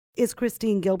is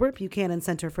Kristyne Gilbert, Buchanan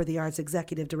Center for the Arts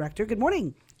Executive Director. Good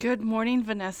morning. Good morning,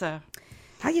 Vanessa.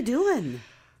 How you doing?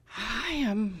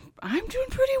 I'm doing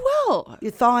pretty well.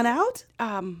 You thawing out?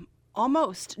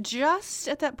 Almost. Just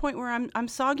at that point where I'm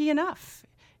soggy enough.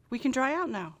 We can dry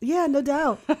out now. Yeah, no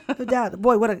doubt. No doubt.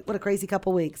 Boy, what a crazy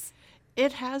couple weeks.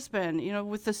 It has been,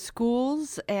 with the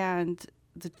schools and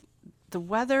the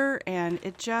weather, and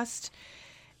it's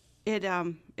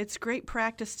great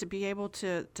practice to be able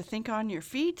to think on your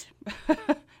feet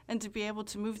and to be able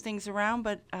to move things around.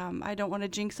 But I don't want to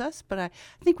jinx us, but I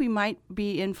think we might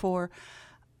be in for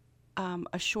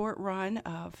a short run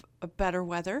of a better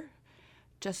weather,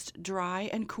 just dry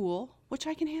and cool, which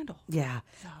I can handle. Yeah.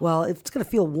 So. Well, it's going to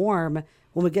feel warm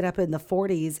when we get up in the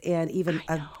 40s and even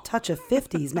a touch of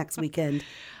 50s next weekend.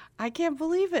 I can't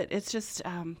believe it. It's just,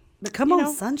 but come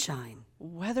on, sunshine.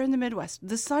 Weather in the Midwest.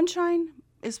 The sunshine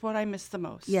is what I miss the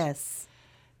most. Yes.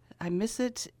 I miss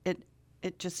it.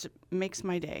 It just makes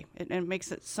my day. It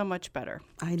makes it so much better.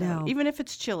 I know. Even if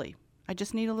it's chilly, I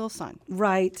just need a little sun.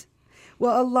 Right.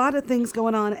 Well, a lot of things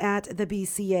going on at the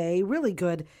BCA, really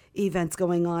good events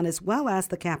going on, as well as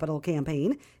the Capital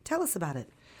Campaign. Tell us about it.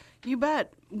 You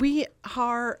bet. We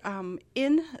are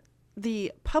in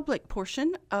the public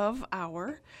portion of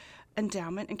our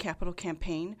endowment and capital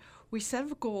campaign. We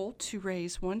set a goal to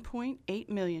raise $1.8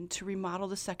 million to remodel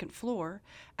the second floor,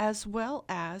 as well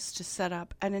as to set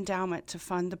up an endowment to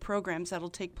fund the programs that will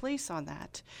take place on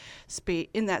that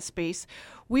in that space.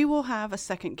 We will have a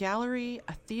second gallery,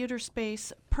 a theater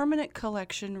space, permanent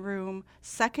collection room,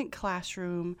 second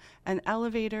classroom, an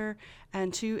elevator,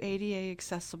 and 2 ADA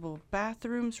accessible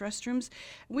bathrooms, restrooms.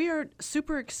 We are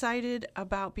super excited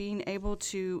about being able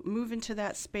to move into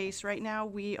that space. Right now,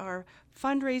 we are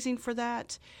fundraising for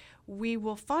that. We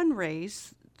will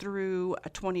fundraise through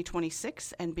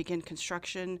 2026 and begin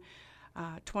construction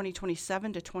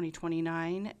 2027 to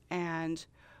 2029, and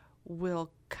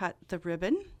we'll cut the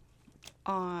ribbon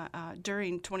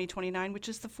during 2029, which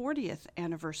is the 40th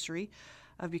anniversary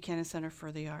of Buchanan Center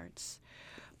for the Arts.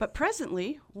 But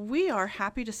presently, we are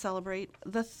happy to celebrate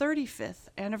the 35th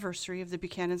anniversary of the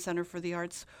Buchanan Center for the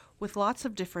Arts with lots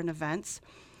of different events.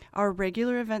 Our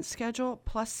regular event schedule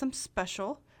plus some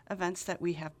special events that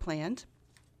we have planned.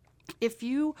 If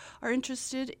you are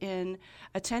interested in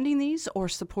attending these or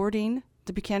supporting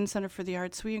the Buchanan Center for the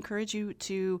Arts, we encourage you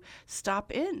to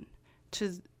stop in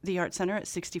to the Art Center at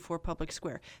 64 Public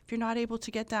Square. If you're not able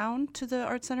to get down to the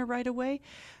Art Center right away,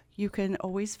 you can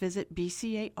always visit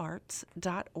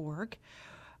bcaarts.org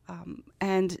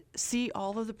and see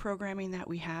all of the programming that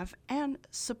we have and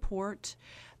support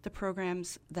the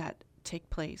programs that take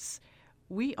place.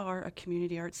 We are a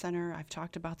community arts center. I've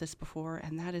talked about this before,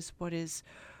 and that is what is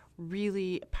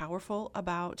really powerful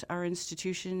about our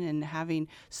institution and having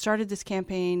started this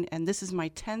campaign. And this is my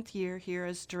 10th year here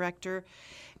as director.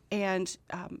 And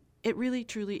it really,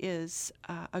 truly is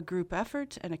a group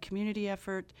effort and a community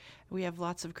effort. We have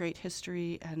lots of great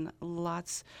history and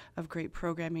lots of great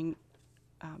programming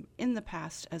in the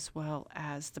past as well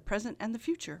as the present and the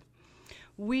future.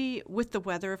 With the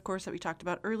weather, of course, that we talked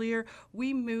about earlier,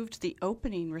 we moved the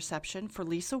opening reception for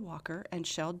Lisa Walker and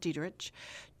Shel Dietrich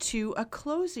to a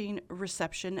closing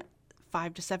reception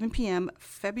 5 to 7 p.m.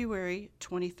 February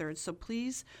 23rd. So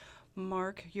please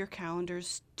mark your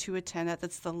calendars to attend that.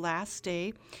 That's the last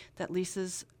day that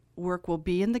Lisa's work will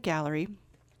be in the gallery.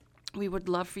 We would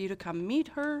love for you to come meet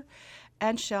her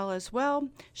and Shel as well.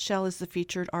 Shel is the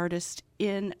featured artist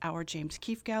in our James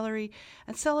Keefe Gallery,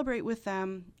 and celebrate with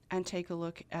them and take a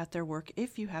look at their work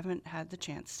if you haven't had the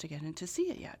chance to get in to see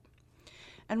it yet.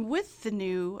 And with the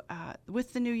new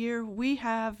year, we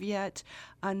have yet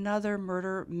another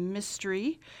murder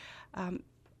mystery.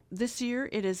 This year,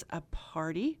 it is a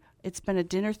party. It's been a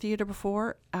dinner theater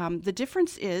before. The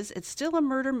difference is it's still a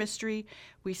murder mystery.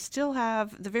 We still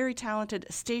have the very talented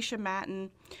Stacia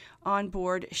Matten on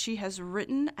board. She has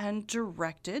written and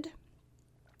directed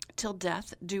Till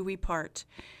Death Do We Part.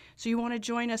 So you want to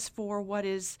join us for what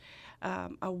is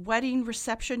a wedding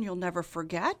reception you'll never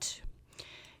forget.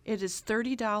 It is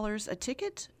 $30 a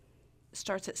ticket.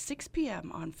 Starts at 6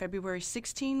 p.m. on February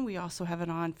 16. We also have it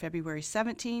on February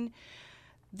 17.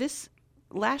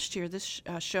 Last year, this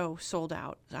show sold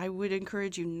out. I would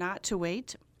encourage you not to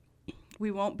wait.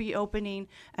 We won't be opening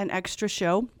an extra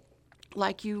show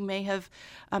like you may have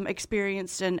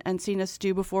experienced and seen us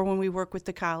do before when we work with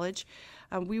the college.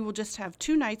 We will just have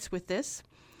 2 nights with this,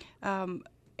 and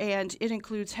it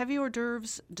includes heavy hors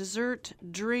d'oeuvres, dessert,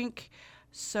 drink,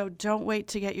 so don't wait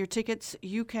to get your tickets.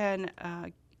 You can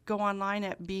go online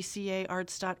at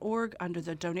bcaarts.org under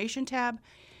the donation tab,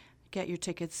 get your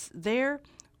tickets there,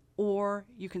 or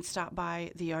you can stop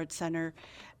by the Art Center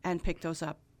and pick those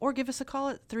up or give us a call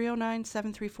at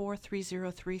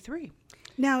 309-734-3033.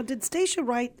 Now, did Stacia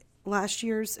write last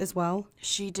year's as well?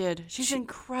 She did. She's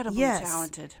incredibly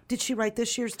talented. Did she write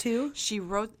this year's too? She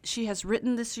has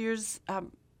written this year's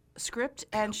script,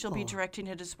 and she'll be directing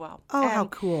it as well. Oh, and how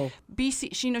cool.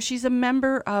 She's a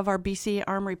member of our BCA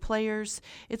Armory Players.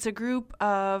 It's a group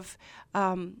of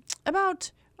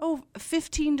about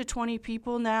 15 to 20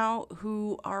 people now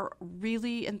who are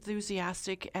really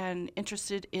enthusiastic and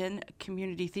interested in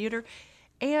community theater.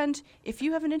 And if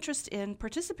you have an interest in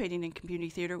participating in community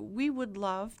theater, we would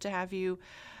love to have you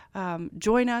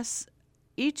join us.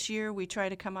 Each year we try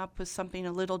to come up with something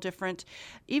a little different.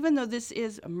 Even though this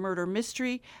is a murder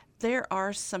mystery, there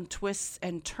are some twists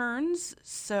and turns,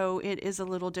 so it is a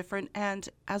little different. And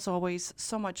as always,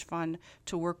 so much fun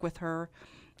to work with her.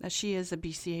 She is a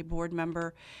BCA board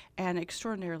member and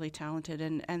extraordinarily talented.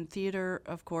 And theater,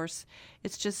 of course,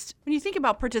 it's just, when you think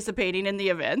about participating in the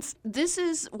events, this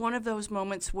is one of those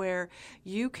moments where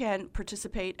you can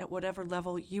participate at whatever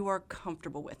level you are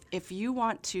comfortable with. If you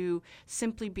want to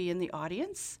simply be in the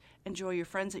audience, enjoy your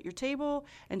friends at your table,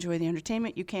 enjoy the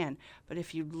entertainment, you can. But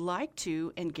if you'd like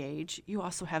to engage, you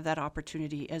also have that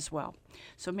opportunity as well.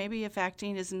 So maybe if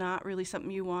acting is not really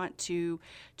something you want to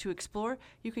explore,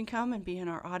 you can come and be in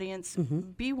our audience,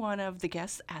 be one of the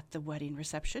guests at the wedding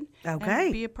reception,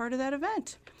 and be a part of that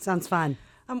event. Sounds fun.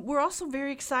 We're also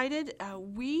very excited.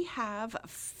 We have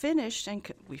finished and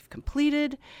we've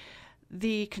completed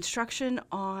the construction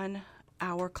on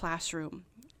our classroom.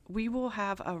 We will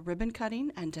have a ribbon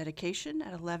cutting and dedication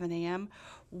at 11 a.m.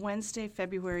 Wednesday,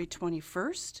 February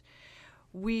 21st.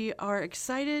 We are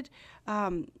excited,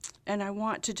 and I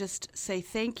want to just say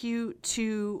thank you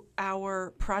to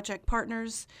our project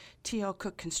partners, TL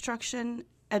Cook Construction,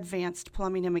 Advanced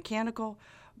Plumbing and Mechanical,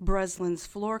 Breslin's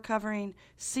Floor Covering,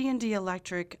 C&D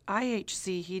Electric,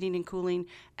 IHC Heating and Cooling,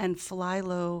 and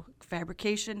Flylow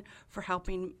Fabrication for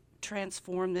helping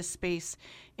transform this space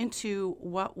into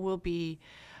what will be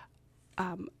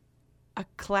a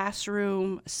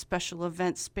classroom, special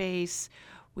event space.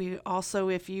 We also,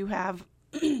 if you have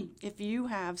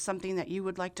something that you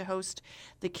would like to host,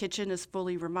 the kitchen is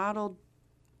fully remodeled.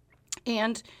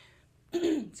 And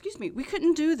excuse me, we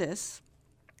couldn't do this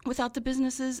without the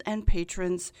businesses and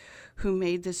patrons who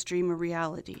made this dream a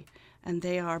reality. And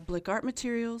they are Blick Art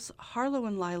Materials, Harlow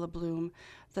and Lila Bloom,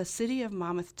 the City of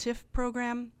Monmouth TIF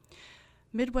program,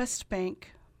 Midwest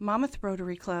Bank, Monmouth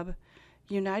Rotary Club,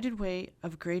 United Way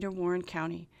of Greater Warren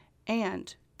County,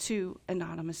 and 2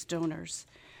 anonymous donors.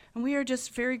 And we are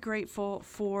just very grateful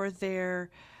for their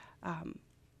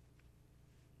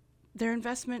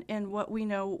investment in what we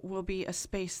know will be a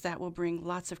space that will bring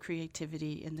lots of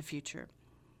creativity in the future.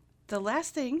 The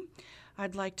last thing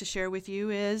I'd like to share with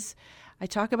you is I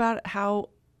talk about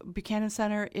how Buchanan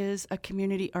Center is a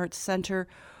community arts center.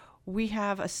 We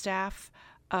have a staff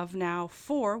of now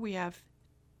 4. We have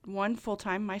 1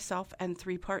 full-time, myself, and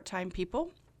 3 part-time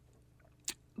people.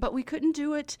 But we couldn't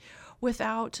do it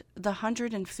without the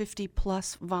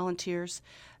 150-plus volunteers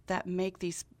that make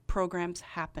these programs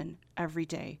happen every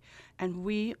day. And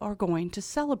we are going to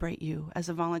celebrate you as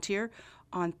a volunteer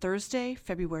on Thursday,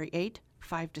 February 8th,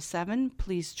 5 to 7.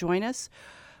 Please join us.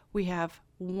 We have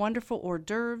wonderful hors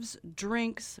d'oeuvres,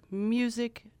 drinks,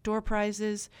 music, door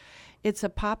prizes. It's a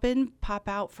pop-in,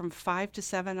 pop-out from 5 to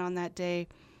 7 on that day.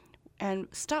 And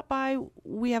stop by.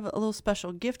 We have a little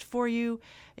special gift for you.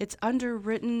 It's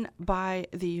underwritten by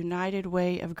the United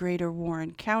Way of Greater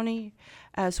Warren County,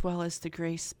 as well as the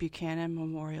Grace Buchanan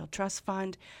Memorial Trust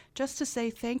Fund, just to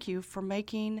say thank you for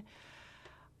making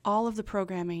all of the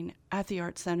programming at the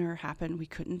Art Center happen. We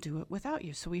couldn't do it without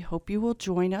you. So we hope you will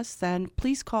join us then.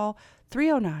 Please call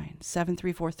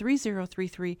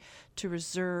 309-734-3033 to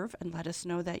reserve and let us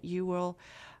know that you will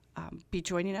be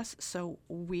joining us so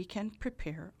we can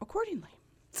prepare accordingly.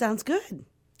 Sounds good.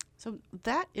 So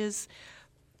that is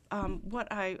what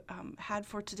I had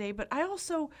for today. But I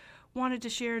also wanted to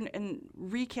share in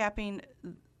recapping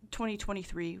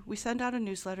 2023. We send out a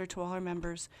newsletter to all our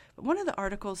members. But one of the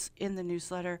articles in the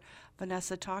newsletter,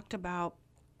 Vanessa talked about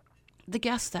the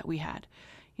guests that we had.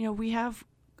 You know, we have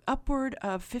upward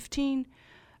of 15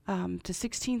 to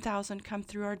 16,000 come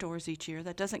through our doors each year.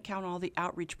 That doesn't count all the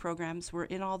outreach programs. We're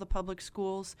in all the public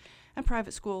schools and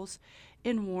private schools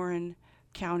in Warren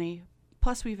County.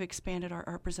 Plus, we've expanded our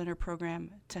Art Presenter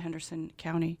program to Henderson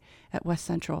County at West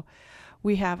Central.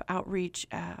 We have outreach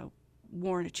at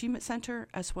Warren Achievement Center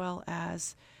as well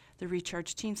as the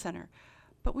Recharge Teen Center.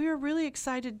 But we are really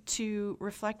excited to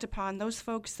reflect upon those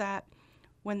folks that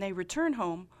when they return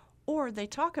home or they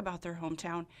talk about their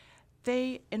hometown,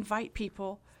 they invite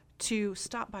people to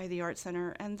stop by the Art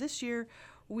Center. And this year,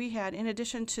 we had, in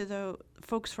addition to the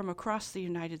folks from across the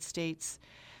United States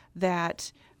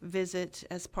that visit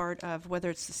as part of whether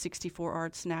it's the 64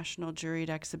 Arts National Juried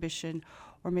Exhibition,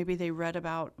 or maybe they read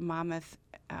about Monmouth,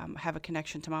 have a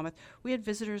connection to Monmouth. We had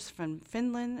visitors from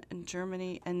Finland and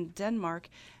Germany and Denmark,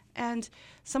 and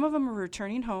some of them were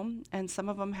returning home, and some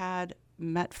of them had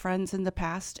met friends in the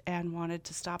past and wanted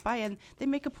to stop by. And they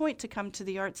make a point to come to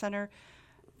the Art Center,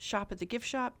 shop at the gift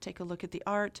shop, take a look at the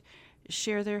art,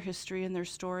 share their history and their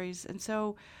stories. And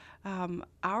so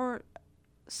our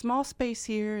small space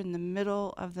here in the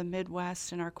middle of the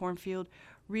Midwest in our cornfield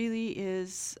really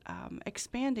is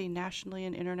expanding nationally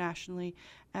and internationally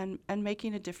and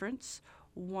making a difference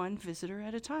one visitor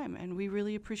at a time. And we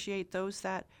really appreciate those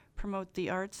that promote the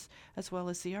arts as well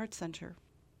as the Art Center.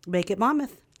 Make it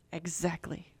Monmouth.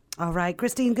 Exactly. All right,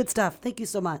 Kristyne, good stuff. Thank you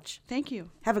so much. Thank you.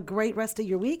 Have a great rest of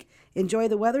your week. Enjoy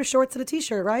the weather, shorts and a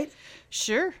T-shirt, right?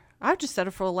 Sure. I've just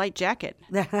settled for a light jacket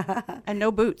and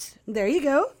no boots. There you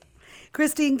go.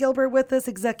 Kristyne Gilbert with us,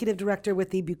 Executive Director with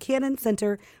the Buchanan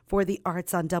Center for the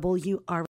Arts on WRAM.